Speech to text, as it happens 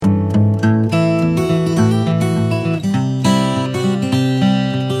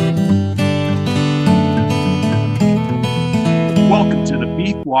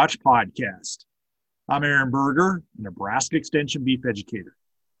Watch podcast. I'm Aaron Berger, a Nebraska Extension beef educator.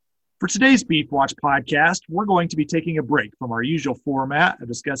 For today's Beef Watch podcast, we're going to be taking a break from our usual format of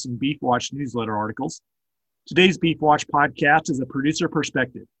discussing Beef Watch newsletter articles. Today's Beef Watch podcast is a producer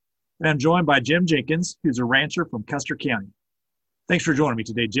perspective, and I'm joined by Jim Jenkins, who's a rancher from Custer County. Thanks for joining me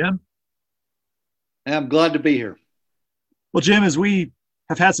today, Jim. I'm glad to be here. Well, Jim, as we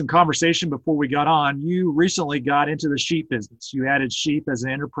have had some conversation before we got on, you recently got into the sheep business. You added sheep as an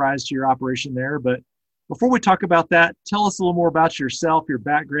enterprise to your operation there. But before we talk about that, tell us a little more about yourself, your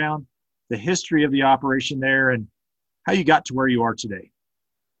background, the history of the operation there, and how you got to where you are today.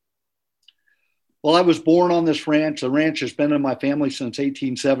 Well, I was born on this ranch. The ranch has been in my family since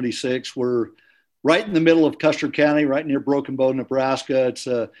 1876. We're right in the middle of Custer County, right near Broken Bow, Nebraska. It's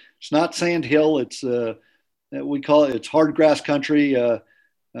not Sand Hill. We call it's hard grass country.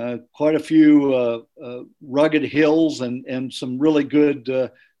 Quite a few rugged hills and some really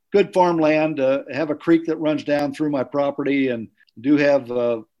good farmland. Have a creek that runs down through my property, and do have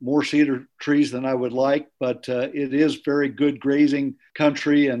more cedar trees than I would like, but it is very good grazing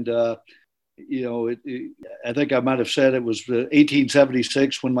country. And I think I might have said it was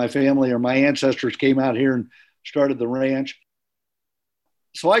 1876 when my family or my ancestors came out here and started the ranch.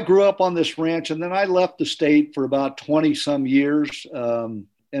 So I grew up on this ranch, and then I left the state for about 20 some years.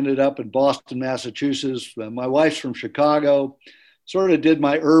 Ended up in Boston, Massachusetts. My wife's from Chicago, sort of did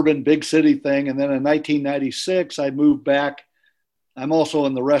my urban big city thing. And then in 1996, I moved back. I'm also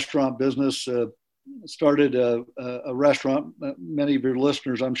in the restaurant business, started a restaurant many of your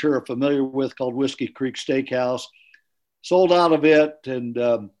listeners, I'm sure, are familiar with, called Whiskey Creek Steakhouse. Sold out of it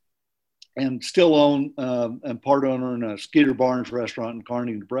and still own and part owner in a Skeeter Barnes restaurant in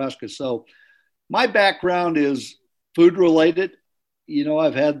Kearney, Nebraska. So my background is food related.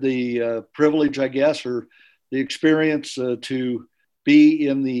 I've had the privilege, I guess, or the experience to be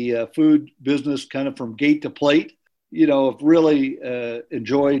in the food business kind of from gate to plate. I've really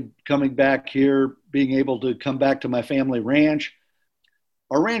enjoyed coming back here, being able to come back to my family ranch.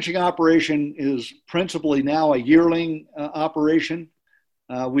 Our ranching operation is principally now a yearling operation.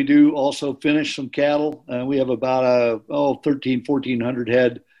 We do also finish some cattle. We have about 1,400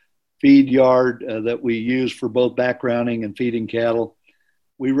 head feed yard that we use for both backgrounding and feeding cattle.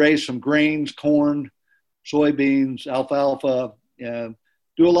 We raise some grains, corn, soybeans, alfalfa, do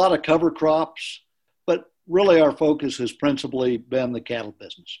a lot of cover crops, but really our focus has principally been the cattle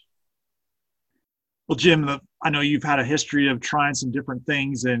business. Well, Jim, I know you've had a history of trying some different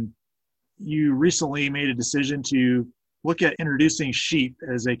things, and you recently made a decision to look at introducing sheep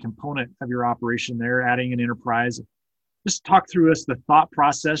as a component of your operation there, adding an enterprise. Just talk through us the thought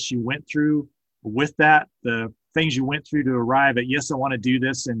process you went through with that, the things you went through to arrive at, yes, I want to do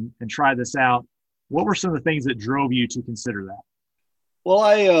this and try this out. What were some of the things that drove you to consider that? Well,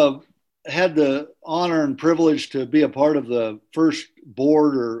 I had the honor and privilege to be a part of the first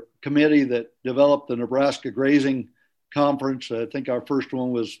board or committee that developed the Nebraska Grazing Conference. I think our first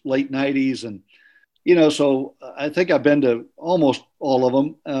one was late 90s. And, so I think I've been to almost all of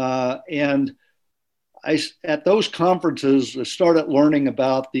them. And at those conferences, I started learning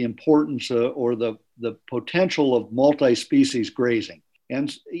about the importance or the potential of multi-species grazing.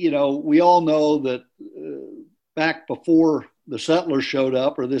 And, we all know that back before the settlers showed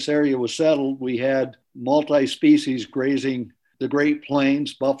up or this area was settled, we had multi-species grazing the Great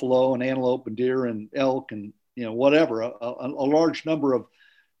Plains, buffalo and antelope and deer and elk and, whatever. A large number of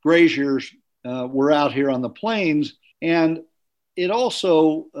graziers were out here on the plains. And it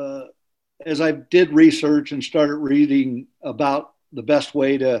also, as I did research and started reading about the best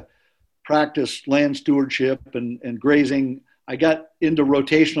way to practice land stewardship and grazing, I got into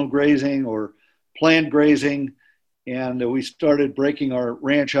rotational grazing or planned grazing, and we started breaking our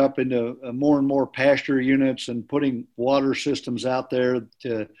ranch up into more and more pasture units and putting water systems out there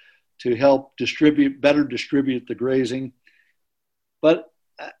to help better distribute the grazing. But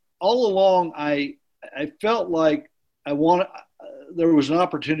all along, I felt like there was an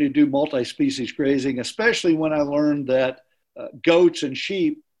opportunity to do multi-species grazing, especially when I learned that goats and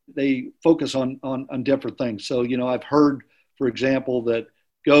sheep, they focus on different things. So, I've heard, for example, that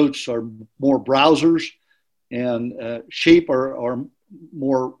goats are more browsers and sheep are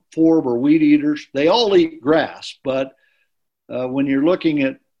more forb or weed eaters. They all eat grass, but when you're looking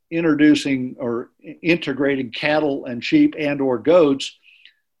at introducing or integrating cattle and sheep and or goats,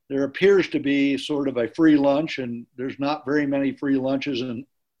 there appears to be sort of a free lunch, and there's not very many free lunches in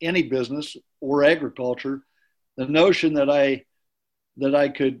any business or agriculture. The notion that I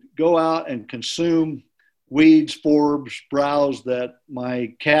could go out and consume weeds, forbs, browse that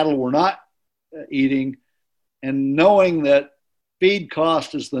my cattle were not eating, and knowing that feed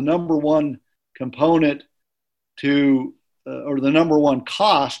cost is the number one component to, or the number one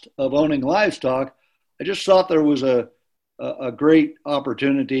cost of owning livestock, I just thought there was a great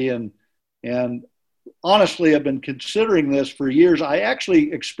opportunity. And honestly, I've been considering this for years. I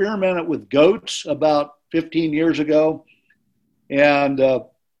actually experimented with goats about 15 years ago and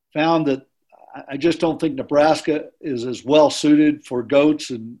found that I just don't think Nebraska is as well suited for goats.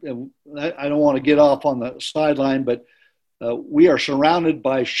 And I don't want to get off on the sideline, but we are surrounded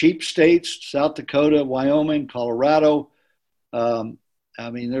by sheep states: South Dakota, Wyoming, Colorado. I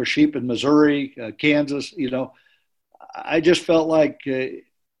mean, there's sheep in Missouri, Kansas. You know, I just felt like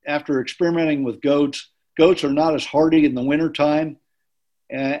after experimenting with goats are not as hardy in the wintertime.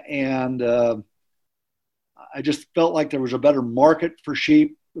 And I just felt like there was a better market for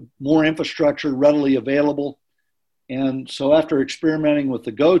sheep, more infrastructure readily available. And so after experimenting with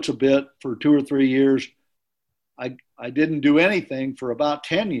the goats a bit for 2 or 3 years, I didn't do anything for about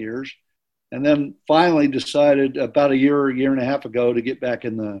 10 years, and then finally decided about a year and a half ago to get back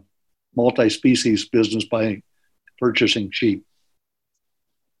in the multi-species business by purchasing sheep.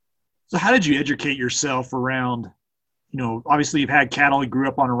 So how did you educate yourself around, obviously you've had cattle, you grew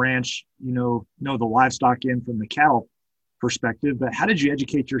up on a ranch, know the livestock in from the cattle perspective, but how did you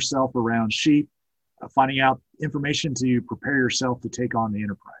educate yourself around sheep, finding out information to prepare yourself to take on the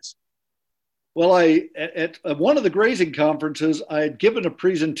enterprise? Well, at one of the grazing conferences, I had given a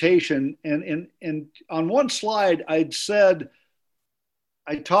presentation, and on one slide, I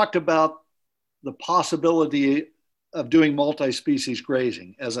talked about the possibility of doing multi-species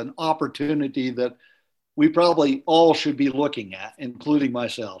grazing as an opportunity that we probably all should be looking at, including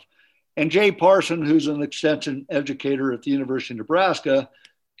myself. And Jay Parson, who's an extension educator at the University of Nebraska,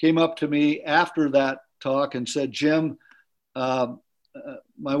 came up to me after that talk and said, "Jim,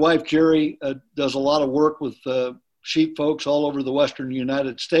 my wife, Jerry, does a lot of work with sheep folks all over the Western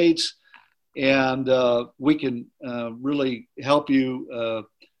United States, and we can really help you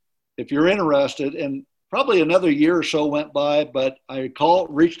if you're interested." And probably another year or so went by, but I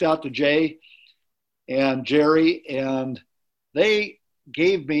reached out to Jay and Jerry, and they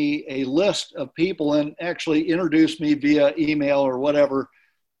gave me a list of people and actually introduced me via email or whatever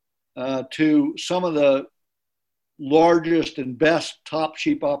to some of the largest and best top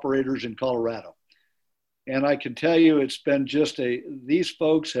sheep operators in Colorado. And I can tell you, it's been these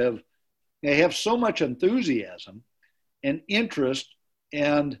folks have so much enthusiasm and interest,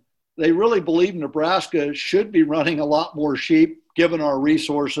 and they really believe Nebraska should be running a lot more sheep given our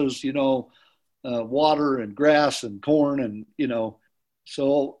resources, water and grass and corn. And,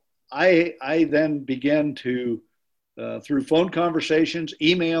 so I then began to, through phone conversations,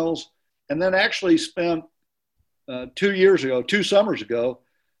 emails, and then actually spent 2 summers ago,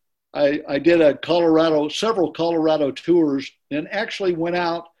 I did several Colorado tours, and actually went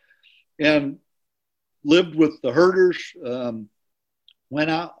out and lived with the herders, went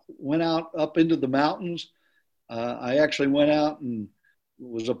out up into the mountains. I actually went out and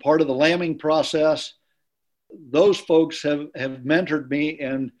was a part of the lambing process. Those folks have mentored me,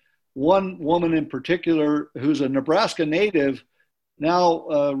 and one woman in particular, who's a Nebraska native,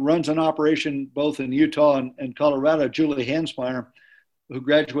 now runs an operation both in Utah and Colorado, Julie Hansmeyer, who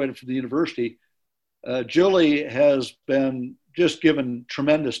graduated from the university. Julie has been just given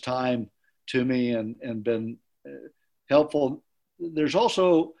tremendous time to me and been helpful. There's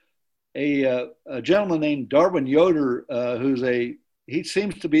also a gentleman named Darwin Yoder, he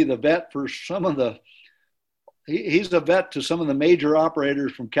seems to be the vet for he's a vet to some of the major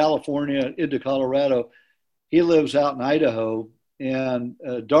operators from California into Colorado. He lives out in Idaho. And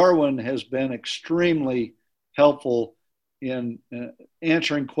Darwin has been extremely helpful in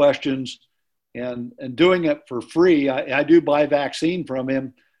answering questions and doing it for free. I do buy vaccine from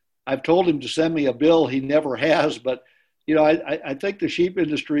him. I've told him to send me a bill. He never has. But, I think the sheep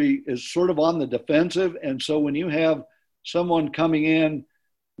industry is sort of on the defensive. And so when you have someone coming in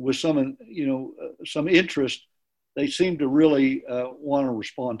with some interest, they seem to really want to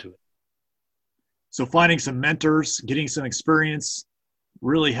respond to it. So finding some mentors, getting some experience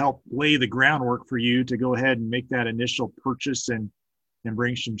really helped lay the groundwork for you to go ahead and make that initial purchase and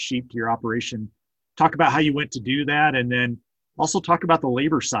bring some sheep to your operation. Talk about how you went to do that, and then also talk about the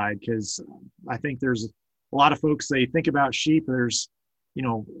labor side, because I think there's a lot of folks, they think about sheep, there's,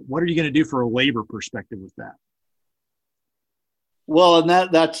 what are you going to do for a labor perspective with that? Well, and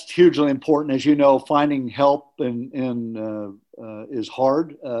that's hugely important. As you know, finding help is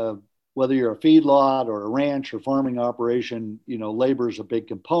hard. Whether you're a feedlot or a ranch or farming operation, labor is a big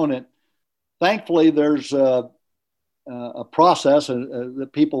component. Thankfully, there's a process that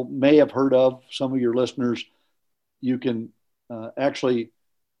people may have heard of. Some of your listeners, you can actually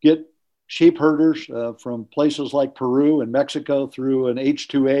get sheep herders from places like Peru and Mexico through an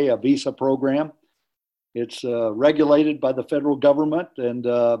H-2A, a visa program. It's regulated by the federal government, and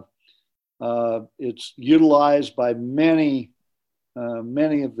it's utilized by many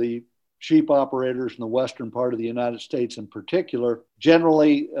of the sheep operators in the western part of the United States in particular.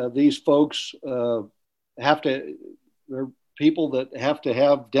 Generally, these folks they're people that have to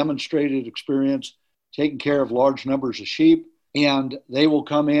have demonstrated experience taking care of large numbers of sheep, and they will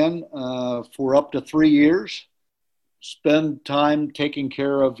come in for up to 3 years, spend time taking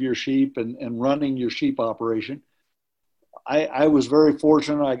care of your sheep and running your sheep operation. I was very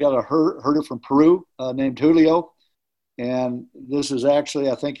fortunate. I got a herder from Peru named Julio, and this is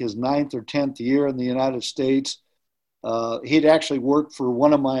actually, I think, his 9th or 10th year in the United States. He'd actually worked for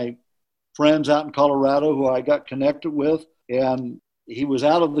one of my friends out in Colorado who I got connected with, and he was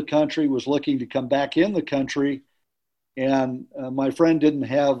out of the country, was looking to come back in the country, and my friend didn't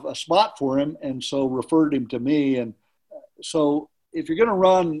have a spot for him, and so referred him to me. And so if you're going to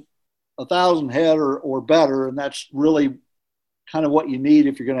run 1,000 head or better, and that's really kind of what you need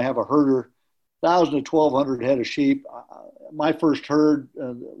if you're going to have a herder, 1,000 to 1,200 head of sheep. My first herd,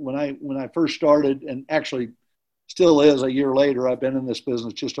 when I first started, and actually still is a year later, I've been in this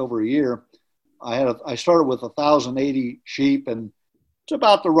business just over a year. I started with 1,080 sheep, and it's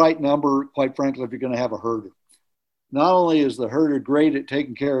about the right number, quite frankly, if you're going to have a herder. Not only is the herder great at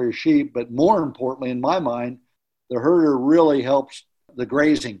taking care of your sheep, but more importantly, in my mind, the herder really helps the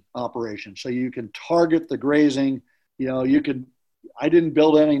grazing operation. So you can target the grazing. I didn't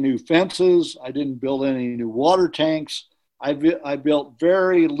build any new fences. I didn't build any new water tanks. I built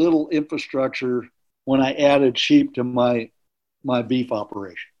very little infrastructure when I added sheep to my beef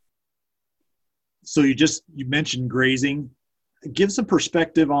operation. So you mentioned grazing. Give some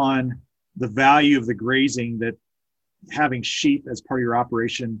perspective on the value of the grazing that having sheep as part of your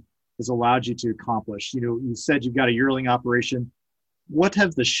operation has allowed you to accomplish. You said you've got a yearling operation. What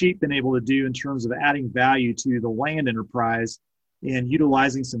have the sheep been able to do in terms of adding value to the land enterprise and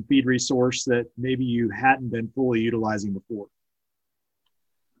utilizing some feed resource that maybe you hadn't been fully utilizing before?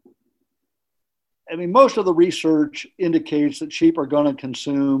 I mean, most of the research indicates that sheep are going to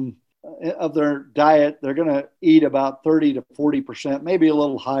consume of their diet. They're going to eat about 30 to 40%, maybe a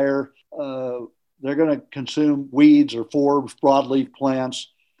little higher. They're going to consume weeds or forbs, broadleaf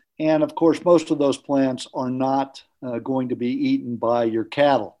plants. And of course, most of those plants are not going to be eaten by your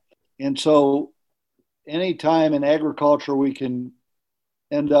cattle. And so anytime in agriculture we can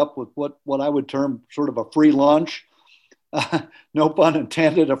end up with what I would term sort of a free lunch, no pun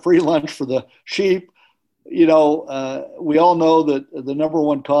intended, a free lunch for the sheep. We all know that the number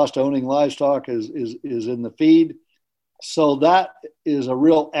one cost owning livestock is in the feed. So that is a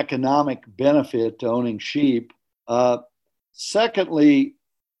real economic benefit to owning sheep. Secondly,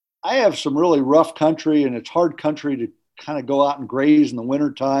 I have some really rough country, and it's hard country to kind of go out and graze in the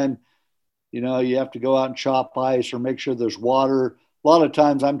wintertime. You have to go out and chop ice or make sure there's water. A lot of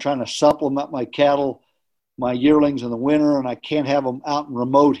times I'm trying to supplement my cattle, my yearlings in the winter, and I can't have them out in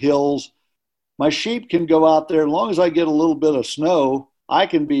remote hills. My sheep can go out there. As long as I get a little bit of snow, I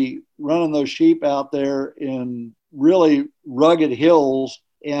can be running those sheep out there in really rugged hills,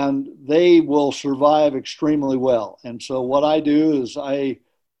 and they will survive extremely well. And so what I do is I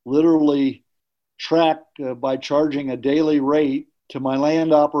literally track by charging a daily rate to my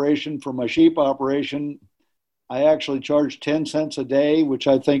land operation. For my sheep operation, I actually charge 10 cents a day, which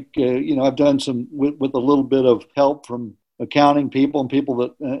I think, I've done some with a little bit of help from accounting people and people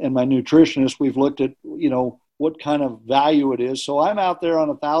that, and my nutritionist, we've looked at, what kind of value it is. So I'm out there on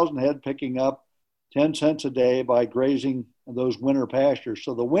 1,000 head picking up 10 cents a day by grazing those winter pastures.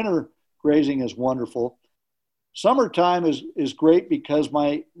 So the winter grazing is wonderful. Summertime is great because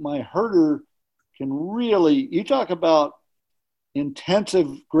my herder can really, you talk about intensive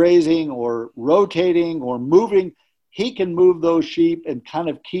grazing or rotating or moving, he can move those sheep and kind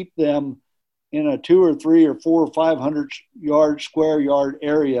of keep them in a 2 or 3 or 4 or 500 square yard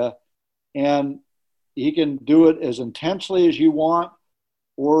area. And he can do it as intensely as you want,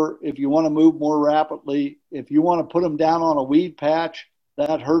 or if you want to move more rapidly, if you want to put them down on a weed patch,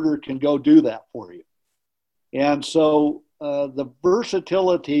 that herder can go do that for you. And so the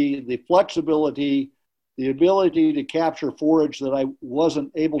versatility, the flexibility, the ability to capture forage that I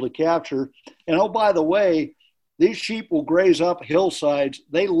wasn't able to capture. And oh, by the way, these sheep will graze up hillsides.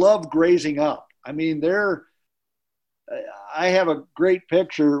 They love grazing up. I mean, I have a great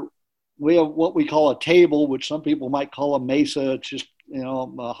picture. We have what we call a table, which some people might call a mesa. It's just,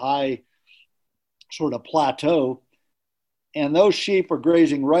 a high sort of plateau. And those sheep are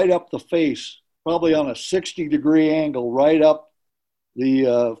grazing right up the face probably on a 60-degree angle right up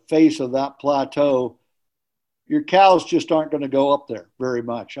the face of that plateau, your cows just aren't going to go up there very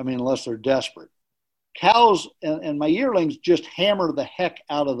much. I mean, unless they're desperate. Cows and my yearlings just hammer the heck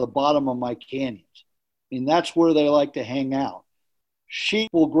out of the bottom of my canyons. I mean, that's where they like to hang out. Sheep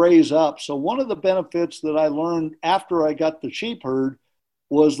will graze up. So one of the benefits that I learned after I got the sheep herd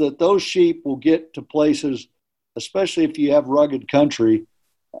was that those sheep will get to places, especially if you have rugged country.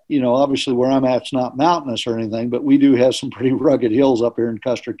 You know, obviously where I'm at, it's not mountainous or anything, but we do have some pretty rugged hills up here in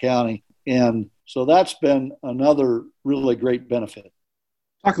Custer County. And so that's been another really great benefit.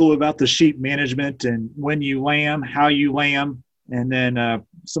 Talk a little about the sheep management and when you lamb, how you lamb, and then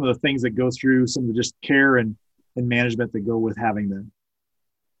some of the things that go through some of the just care and management that go with having them.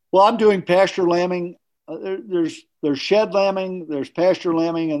 Well, I'm doing pasture lambing. There's shed lambing, there's pasture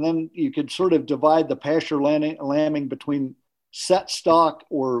lambing, and then you could sort of divide the pasture lambing between set stock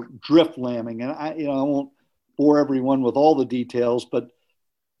or drift lambing. And I won't bore everyone with all the details, but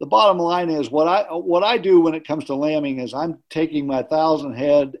the bottom line is what I do when it comes to lambing is I'm taking my 1,000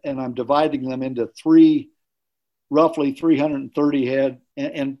 head and I'm dividing them into roughly 330 head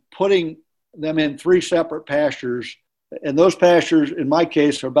and putting them in 3 separate pastures. And those pastures, in my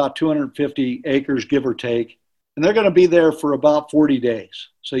case, are about 250 acres, give or take. And they're going to be there for about 40 days.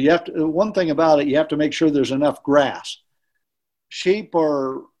 So one thing about it, you have to make sure there's enough grass. Sheep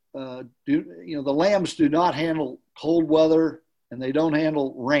the lambs do not handle cold weather and they don't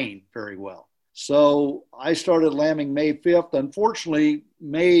handle rain very well. So I started lambing May 5th. Unfortunately,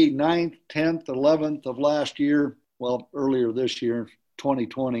 May 9th, 10th, 11th of last year, well, earlier this year,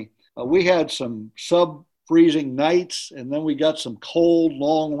 2020, we had some sub-freezing nights, and then we got some cold,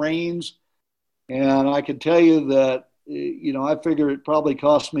 long rains. And I can tell you that, I figure it probably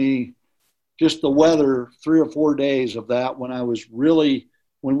cost me just the weather 3 or 4 days of that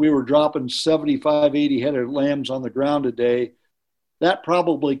when we were dropping 75, 80 head of lambs on the ground a day. That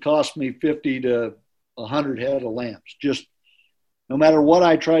probably cost me 50 to 100 head of lambs. Just no matter what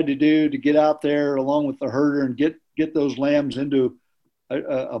I tried to do to get out there along with the herder and get those lambs into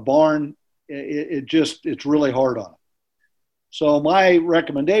a barn, it's really hard on them. So my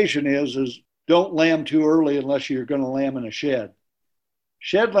recommendation is don't lamb too early unless you're going to lamb in a shed.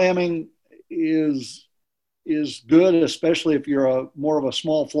 Shed lambing is good, especially if you're more of a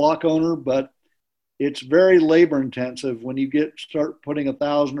small flock owner, but it's very labor intensive when you start putting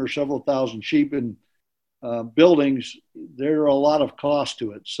 1,000 or several thousand sheep in buildings. There are a lot of cost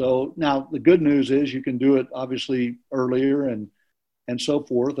to it. So now the good news is you can do it obviously earlier and so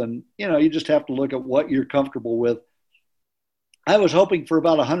forth. And, you just have to look at what you're comfortable with. I was hoping for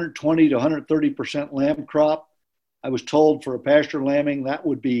about 120 to 130% lamb crop. I was told for a pasture lambing that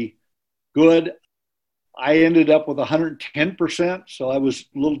would be good. I ended up with 110%, so I was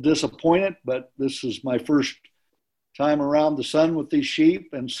a little disappointed, but this is my first time around the sun with these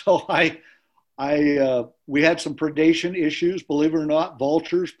sheep. And so we had some predation issues, believe it or not,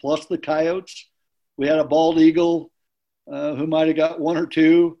 vultures plus the coyotes. We had a bald eagle who might have got 1 or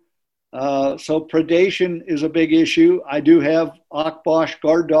 2. So predation is a big issue. I do have Akbosh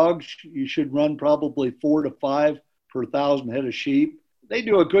guard dogs. You should run probably 4 to 5 per 1,000 head of sheep. They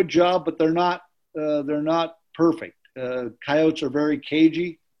do a good job, but they're not perfect. Coyotes are very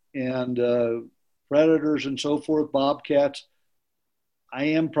cagey, and predators and so forth, bobcats. I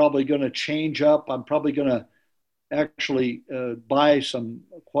am probably going to change up. I'm probably going to actually buy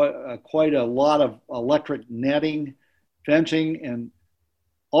quite a lot of electric netting, fencing, and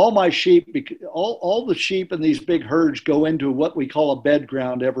all my sheep, all the sheep in these big herds go into what we call a bed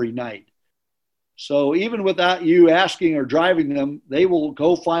ground every night. So even without you asking or driving them, they will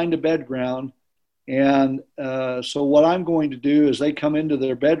go find a bed ground. And so what I'm going to do is they come into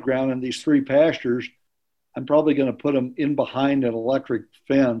their bed ground in these 3 pastures. I'm probably going to put them in behind an electric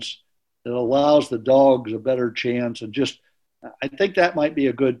fence that allows the dogs a better chance. And I think that might be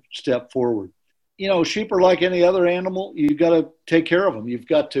a good step forward. Sheep are like any other animal. You've got to take care of them. You've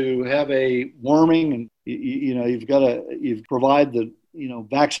got to have a worming, and you provide the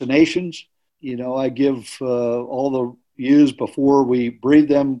vaccinations. I give all the ewes before we breed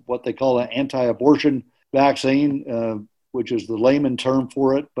them what they call an anti-abortion vaccine, which is the layman term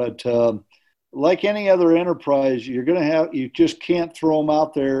for it. But like any other enterprise, you just can't throw them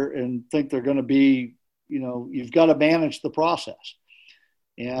out there and think they're going to be, you've got to manage the process.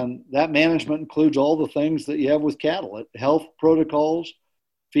 And that management includes all the things that you have with cattle: health protocols,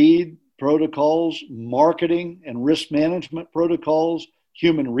 feed protocols, marketing and risk management protocols,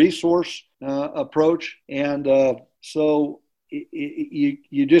 human resource approach. And so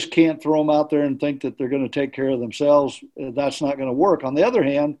you just can't throw them out there and think that they're going to take care of themselves. That's not going to work. On the other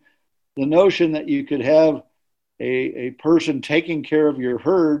hand, the notion that you could have a person taking care of your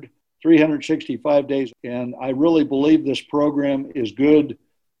herd 365 days. And I really believe this program is good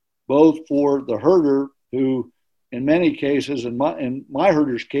both for the herder, who in many cases, in my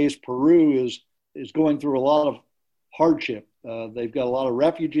herder's case, Peru is going through a lot of hardship. They've got a lot of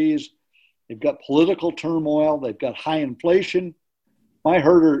refugees. They've got political turmoil. They've got high inflation. My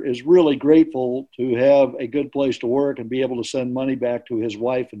herder is really grateful to have a good place to work and be able to send money back to his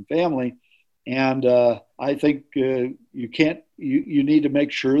wife and family. And I think you need to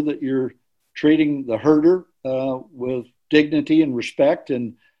make sure that you're treating the herder with dignity and respect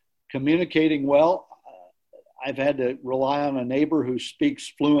and communicating well. I've had to rely on a neighbor who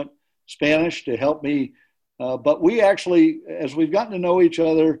speaks fluent Spanish to help me. But we actually, as we've gotten to know each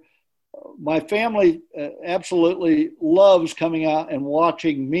other, my family absolutely loves coming out and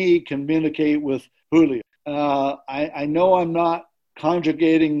watching me communicate with Julio. I know I'm not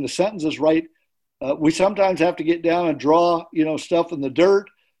conjugating the sentences right. We sometimes have to get down and draw, stuff in the dirt.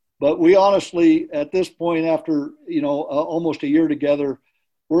 But we honestly, at this point, after, almost a year together,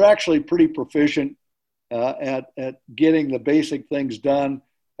 we're actually pretty proficient at getting the basic things done.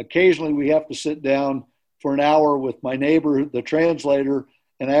 Occasionally, we have to sit down for an hour with my neighbor, the translator,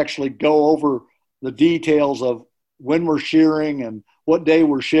 and actually go over the details of when we're shearing and what day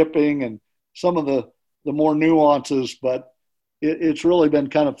we're shipping and some of the more nuances. But it's really been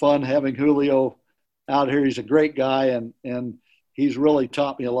kind of fun having Julio out here. He's a great guy, and he's really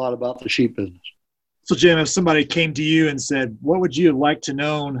taught me a lot about the sheep business. So, Jim, if somebody came to you and said, what would you have liked to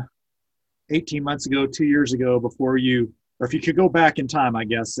known 18 months ago, 2 years ago, before you, or if you could go back in time, I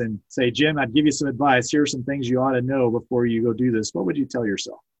guess, and say, Jim, I'd give you some advice. Here are some things you ought to know before you go do this. What would you tell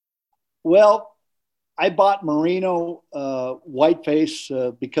yourself? Well, I bought merino whiteface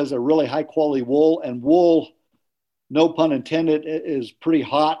because they're really high quality wool, and wool, no pun intended, is pretty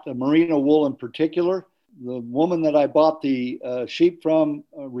hot, merino wool in particular. The woman that I bought the sheep from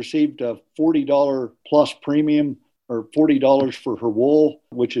received a $40 plus premium, or $40 for her wool,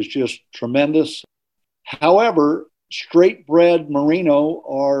 which is just tremendous. However, straight bred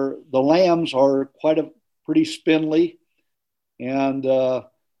merino the lambs are pretty spindly. And a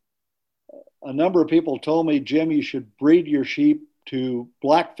number of people told me, Jim, you should breed your sheep to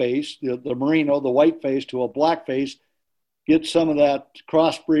blackface, the merino, the whiteface, to a blackface, get some of that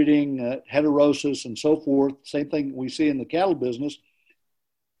crossbreeding, heterosis, and so forth. Same thing we see in the cattle business.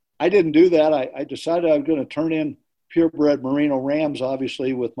 I didn't do that. I decided I was going to turn in purebred merino rams,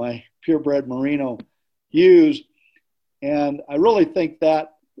 obviously, with my purebred merino ewes. And I really think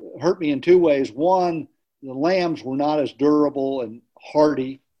that hurt me in two ways. One, the lambs were not as durable and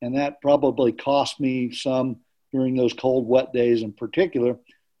hardy, and that probably cost me some during those cold, wet days in particular.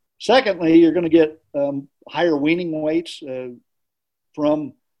 Secondly, you're going to get higher weaning weights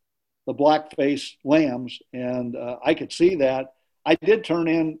from the blackface lambs, and I could see that. I did turn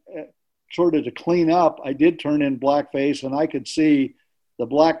in, sort of to clean up, I did turn in blackface, and I could see the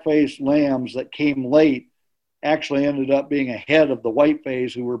blackface lambs that came late actually ended up being ahead of the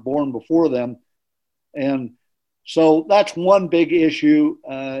whiteface who were born before them. And so that's one big issue.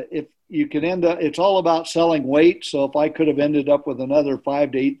 If you can end up, it's all about selling weight. So if I could have ended up with another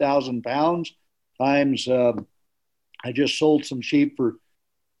 5,000 to 8,000 pounds times, I just sold some sheep for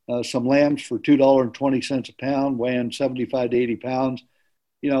some lambs for $2.20 a pound, weighing 75 to 80 pounds.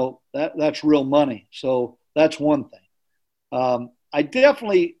 That's real money. So that's one thing.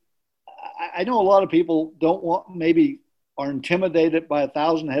 I know a lot of people are intimidated by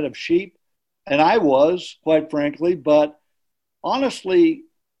 1,000 head of sheep. And I was, quite frankly, but honestly,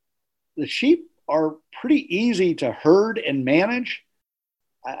 the sheep are pretty easy to herd and manage.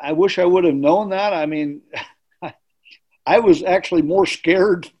 I wish I would have known that. I mean, I was actually more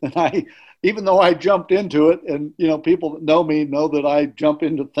scared than even though I jumped into it. And, people that know me know that I jump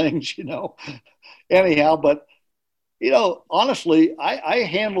into things, anyhow. But, honestly, I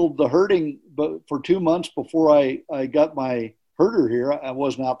handled the herding for 2 months before I got my herder here. I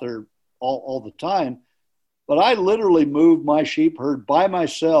wasn't out there all the time. But I literally moved my sheep herd by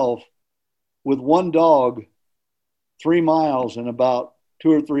myself with one dog 3 miles in about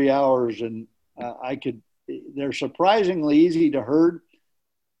 2 or 3 hours. And they're surprisingly easy to herd.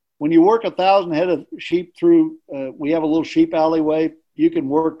 When you work 1,000 head of sheep through, we have a little sheep alleyway. You can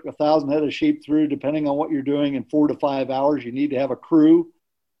work 1,000 head of sheep through, depending on what you're doing, in 4 to 5 hours. You need to have a crew.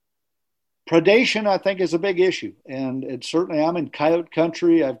 Predation, I think, is a big issue. And it's certainly, I'm in coyote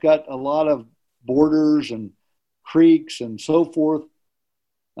country. I've got a lot of borders and creeks and so forth.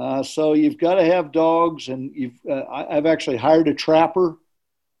 So you've got to have dogs, and I've actually hired a trapper.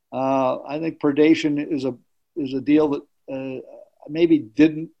 I think predation is a deal that maybe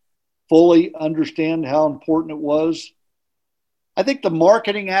didn't fully understand how important it was. I think the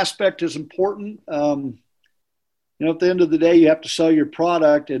marketing aspect is important. At the end of the day, you have to sell your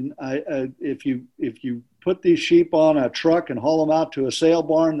product, and if you put these sheep on a truck and haul them out to a sale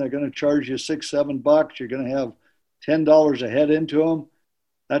barn, they're going to charge you $6-7. You're going to have $10 a head into them.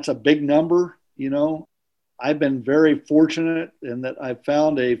 That's a big number. I've been very fortunate in that I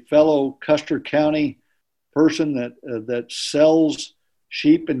found a fellow Custer County person that sells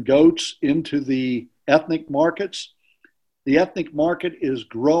sheep and goats into the ethnic markets. The ethnic market is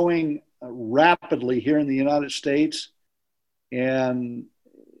growing rapidly here in the United States, and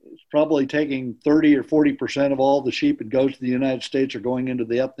it's probably taking 30 or 40% of all the sheep and goats in the United States are going into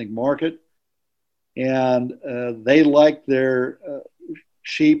the ethnic market. And they like their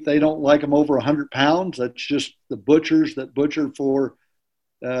sheep. They don't like them over 100 pounds. That's just the butchers that butcher for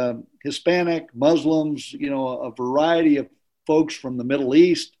Hispanic, Muslims, a variety of folks from the Middle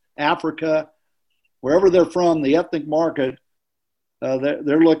East, Africa, wherever they're from, the ethnic market,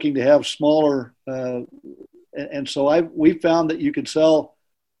 they're looking to have smaller. And so we found that you could sell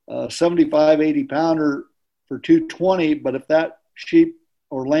 75, 80 pounder for $220, but if that sheep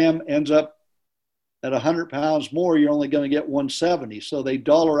or lamb ends up at 100 pounds more, you're only going to get $170. So they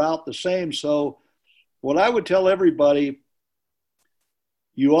dollar out the same. So what I would tell everybody,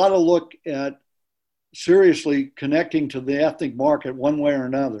 you ought to look at seriously connecting to the ethnic market one way or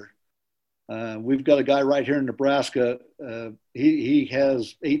another. We've got a guy right here in Nebraska. He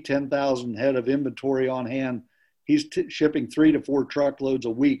has 10,000 head of inventory on hand. He's shipping 3 to 4 truckloads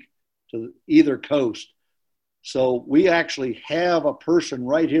a week to either coast. So we actually have a person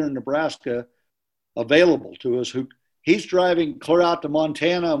right here in Nebraska available to us who he's driving clear out to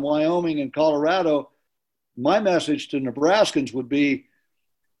Montana and Wyoming and Colorado. My message to Nebraskans would be,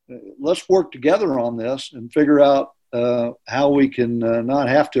 let's work together on this and figure out how we can not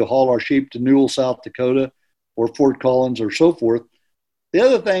have to haul our sheep to Newell, South Dakota, or Fort Collins or so forth. The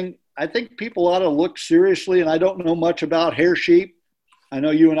other thing, I think people ought to look seriously, and I don't know much about hair sheep. I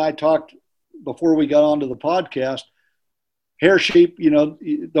know you and I talked before we got onto the podcast. Hair sheep,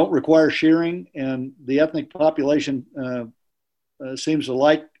 don't require shearing, and the ethnic population seems to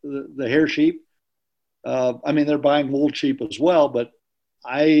like the hair sheep. They're buying wool sheep as well, but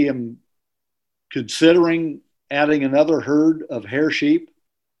I am considering adding another herd of hair sheep.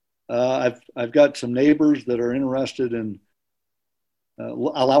 I've got some neighbors that are interested in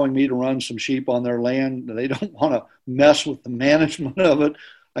allowing me to run some sheep on their land. They don't want to mess with the management of it.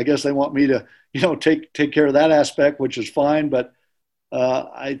 I guess they want me to, take care of that aspect, which is fine. But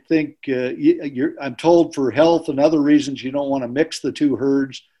I think I'm told for health and other reasons you don't want to mix the two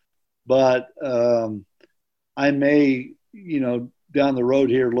herds. But I may, down the road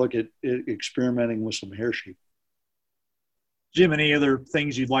here, look at experimenting with some hair sheep. Jim, any other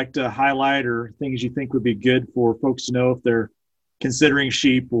things you'd like to highlight or things you think would be good for folks to know if they're considering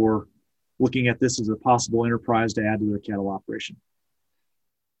sheep or looking at this as a possible enterprise to add to their cattle operation?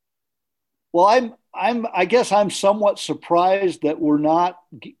 Well, I guess I'm somewhat surprised that we're not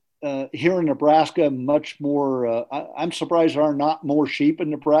here in Nebraska much more. I'm surprised there are not more sheep in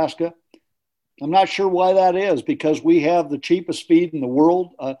Nebraska. I'm not sure why that is, because we have the cheapest feed in the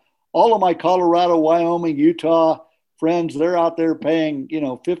world. All of my Colorado, Wyoming, Utah friends, they're out there paying,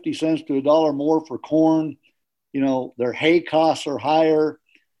 50 cents to $1 more for corn. Their hay costs are higher.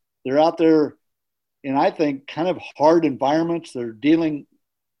 They're out there in, I think, kind of hard environments. They're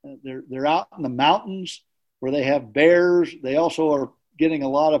out in the mountains where they have bears. They also are getting a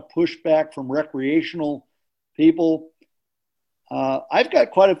lot of pushback from recreational people. I've got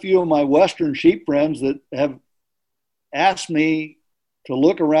quite a few of my Western sheep friends that have asked me to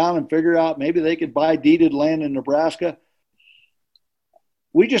look around and figure out maybe they could buy deeded land in Nebraska.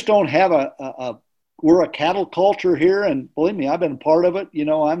 We just don't have we're a cattle culture here, and believe me, I've been part of it.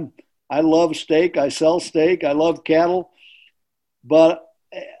 I love steak. I sell steak. I love cattle, but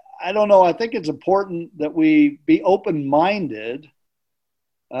I don't know. I think it's important that we be open-minded.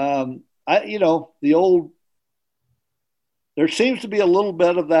 There seems to be a little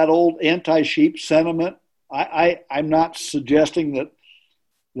bit of that old anti-sheep sentiment. I'm not suggesting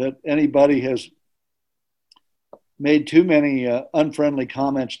that anybody has made too many unfriendly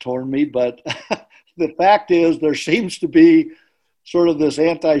comments toward me, but the fact is there seems to be sort of this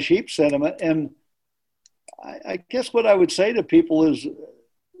anti-sheep sentiment. And I guess what I would say to people is,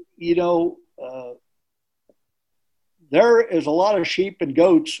 there is a lot of sheep and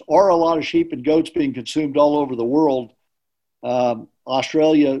goats, or a lot of sheep and goats being consumed all over the world.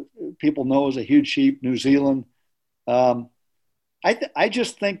 Australia, people know, is a huge sheep. New Zealand. I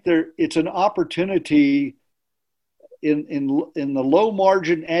just think it's an opportunity in the low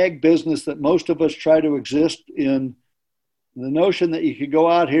margin ag business that most of us try to exist in, the notion that you could go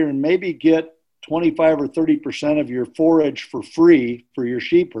out here and maybe get 25 or 30% of your forage for free for your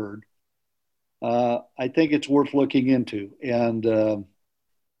sheep herd, I think it's worth looking into. And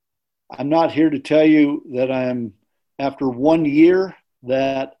I'm not here to tell you that I'm, after 1 year,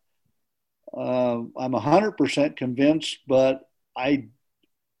 that I'm 100% convinced, but I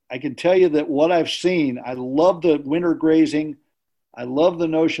can tell you that what I've seen, I love the winter grazing. I love the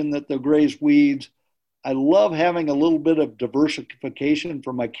notion that they'll graze weeds. I love having a little bit of diversification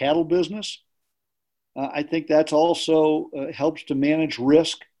for my cattle business. I think that's also helps to manage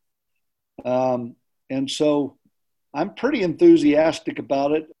risk. And so I'm pretty enthusiastic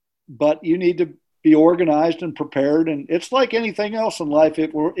about it, but you need to be organized and prepared. And it's like anything else in life.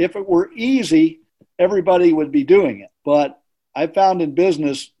 If it were easy, everybody would be doing it. But I found in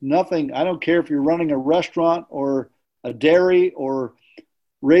business, nothing, I don't care if you're running a restaurant or a dairy or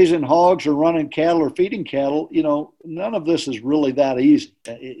raising hogs or running cattle or feeding cattle, none of this is really that easy,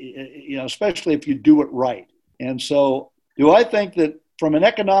 especially if you do it right. And so do I think that from an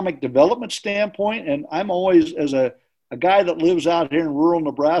economic development standpoint, and I'm always, as a guy that lives out here in rural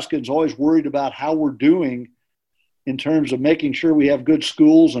Nebraska, is always worried about how we're doing in terms of making sure we have good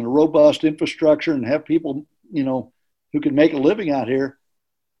schools and a robust infrastructure and have people, who can make a living out here.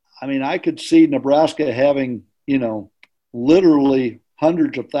 I mean, I could see Nebraska having, literally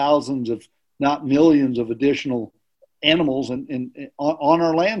hundreds of thousands, if not millions, of additional animals on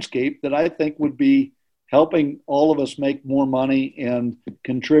our landscape that I think would be helping all of us make more money and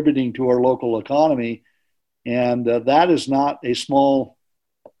contributing to our local economy. And that is not a small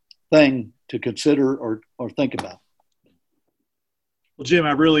thing to consider or think about. Well, Jim,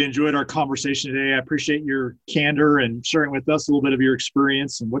 I really enjoyed our conversation today. I appreciate your candor and sharing with us a little bit of your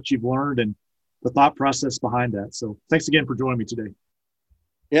experience and what you've learned and the thought process behind that. So thanks again for joining me today.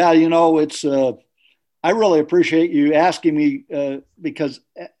 Yeah, it's I really appreciate you asking me because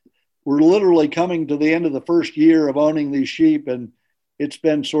we're literally coming to the end of the first year of owning these sheep, and it's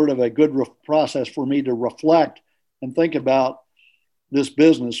been sort of a good process for me to reflect and think about this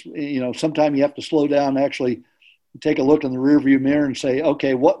business. Sometimes you have to slow down, actually take a look in the rearview mirror and say,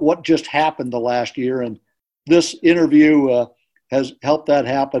 okay, what just happened the last year? And this interview has helped that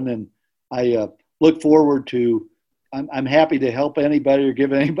happen. And I look forward to, I'm happy to help anybody or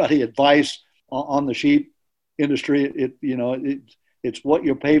give anybody advice on the sheep industry. It's what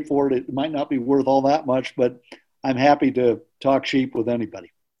you pay for it. It might not be worth all that much, but I'm happy to talk sheep with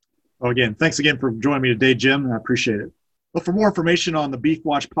anybody. Well, again, thanks again for joining me today, Jim. I appreciate it. Well, for more information on the Beef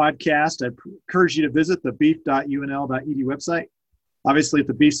Watch podcast, I encourage you to visit the beef.unl.edu website. Obviously, at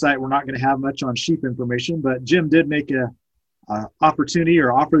the beef site, we're not going to have much on sheep information, but Jim did make a opportunity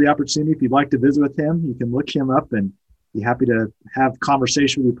or offer the opportunity. If you'd like to visit with him, you can look him up and be happy to have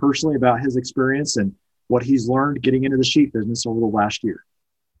conversation with you personally about his experience and what he's learned getting into the sheep business over the last year.